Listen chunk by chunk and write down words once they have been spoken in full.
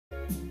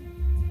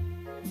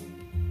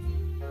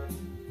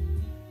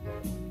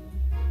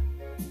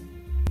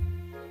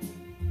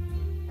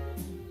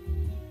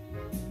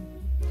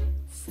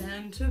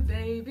Santa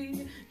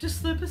baby,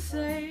 just slip a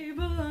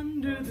sable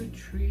under the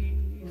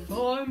tree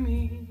for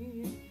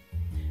me.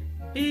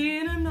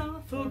 Being an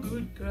awful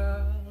good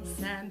girl,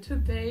 Santa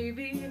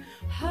baby,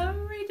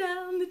 hurry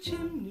down the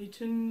chimney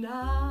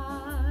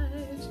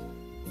tonight.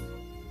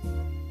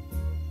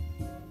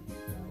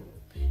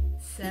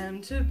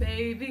 Santa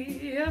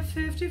baby, a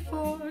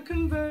 '54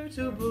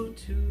 convertible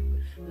to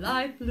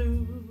light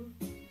blue.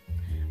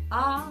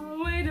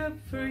 I'll wait up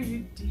for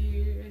you,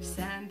 dear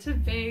Santa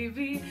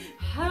baby,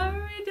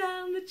 hurry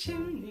down the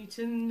chimney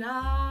tonight.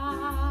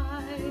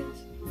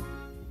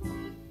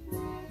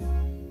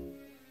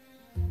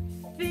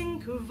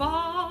 Think of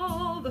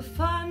all the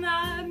fun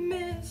I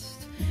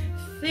missed.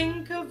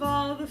 Think of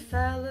all the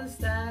fellas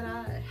that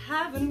I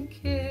haven't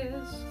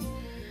kissed.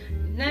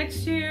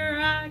 Next year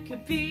I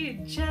could be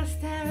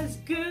just as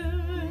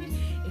good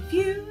if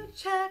you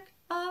check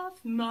off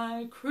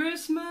my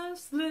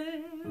Christmas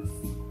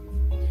list.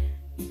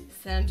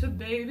 Santa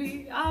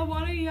baby, I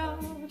want a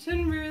yacht,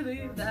 and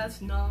really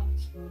that's not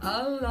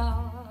a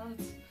lot.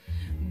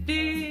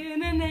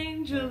 Being an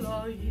angel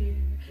all year,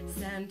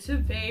 Santa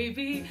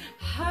baby,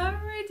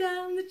 hurry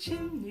down the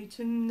chimney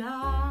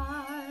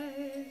tonight.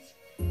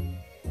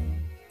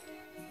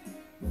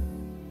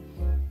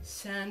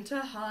 Santa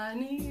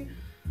honey,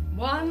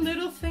 one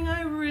little thing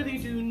I really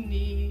do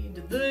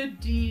need, the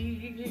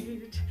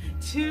deed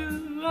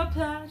to a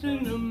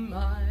platinum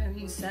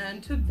mine.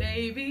 Santa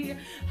baby,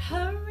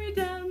 hurry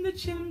down the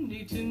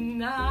chimney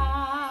tonight.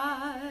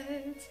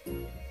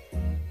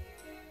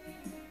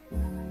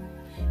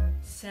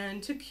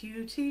 Santa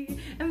cutie,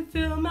 and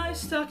fill my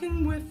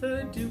stocking with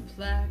a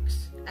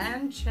duplex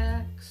and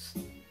checks.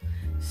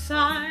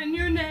 Sign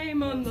your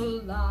name on the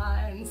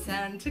line,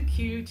 Santa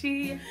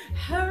cutie,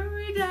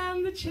 hurry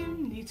down the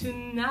chimney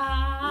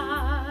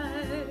tonight.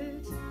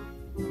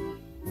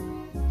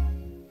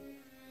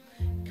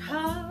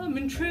 Come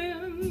and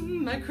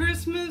trim my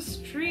Christmas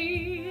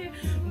tree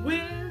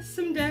with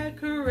some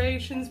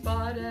decorations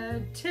bought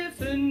at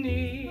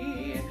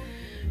Tiffany.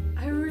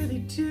 I really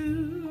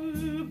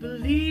do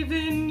believe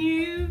in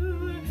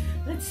you.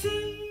 Let's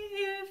see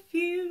if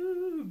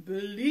you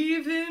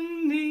believe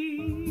in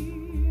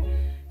me.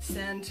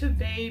 Santa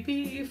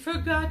baby,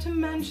 forgot to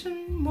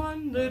mention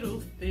one little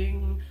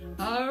thing,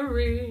 a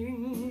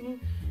ring.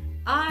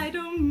 I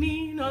don't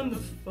mean on the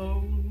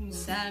phone,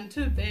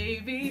 Santa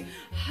baby,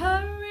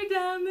 hurry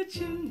down the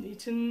chimney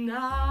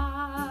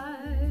tonight.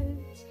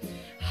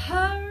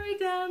 Hurry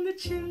down the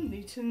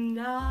chimney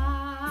tonight.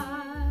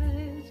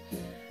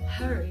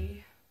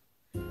 Hurry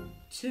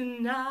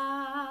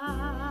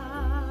tonight.